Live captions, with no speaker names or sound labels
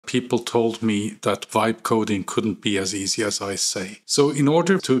people told me that vibe coding couldn't be as easy as I say. So in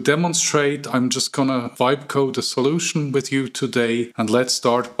order to demonstrate, I'm just gonna vibe code a solution with you today, and let's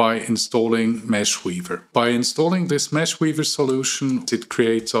start by installing MeshWeaver. By installing this MeshWeaver solution, it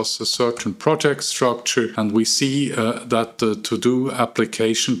creates us a certain project structure, and we see that the to-do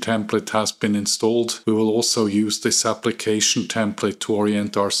application template has been installed. We will also use this application template to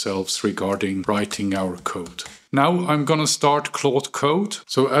orient ourselves regarding writing our code. Now I'm going to start Claude Code.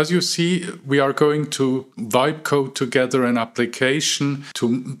 So as you see, we are going to vibe code together an application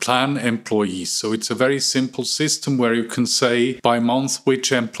to plan employees. So it's a very simple system where you can say by month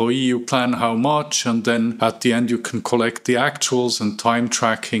which employee you plan how much, and then at the end you can collect the actuals and time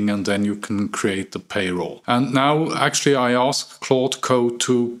tracking, and then you can create the payroll. And now actually I asked Claude Code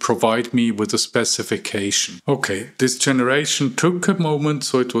to provide me with a specification. Okay, this generation took a moment,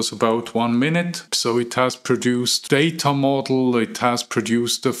 so it was about 1 minute. So it has produced data model, it has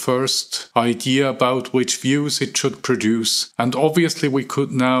produced the first idea about which views it should produce. And obviously we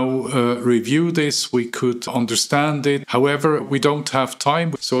could now review this, we could understand it. However, we don't have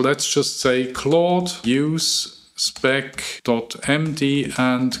time. So let's just say Claude use spec.md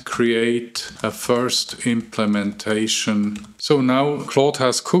and create a first implementation. So now Claude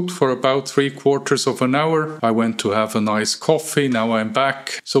has cooked for about 3/4 of an hour. I went to have a nice coffee. Now I'm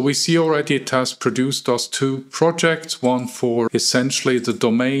back. So we see already it has produced us 2 projects, one for essentially the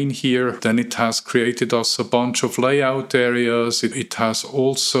domain here. Then it has created us a bunch of layout areas. It has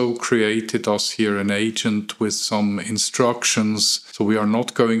also created us here an agent with some instructions. So we are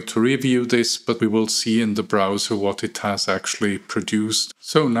not going to review this, but we will see in the browser what it has actually produced.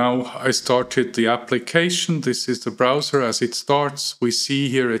 So now I started the application. This is the browser as it starts. We see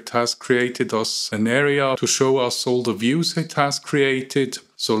here it has created us an area to show us all the views it has created.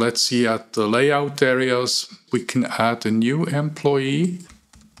 So let's see at the layout areas. We can add a new employee.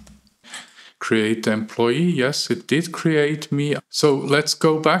 Create employee. Yes, it did create me. So let's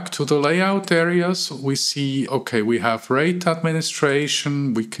go back to the layout areas. We see, okay, we have rate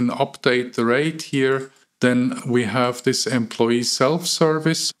administration. We can update the rate here. Then we have this employee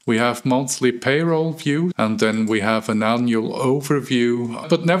self-service. We have monthly payroll view, and then we have an annual overview.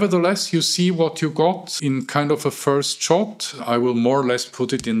 But nevertheless, you see what you got in kind of a first shot. I will more or less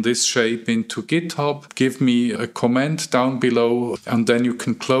put it in this shape into GitHub. Give me a comment down below, and then you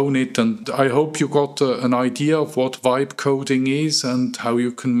can clone it. And I hope you got an idea of what vibe coding is and how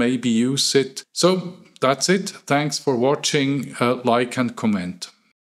you can maybe use it. So that's it. Thanks for watching. Like and comment.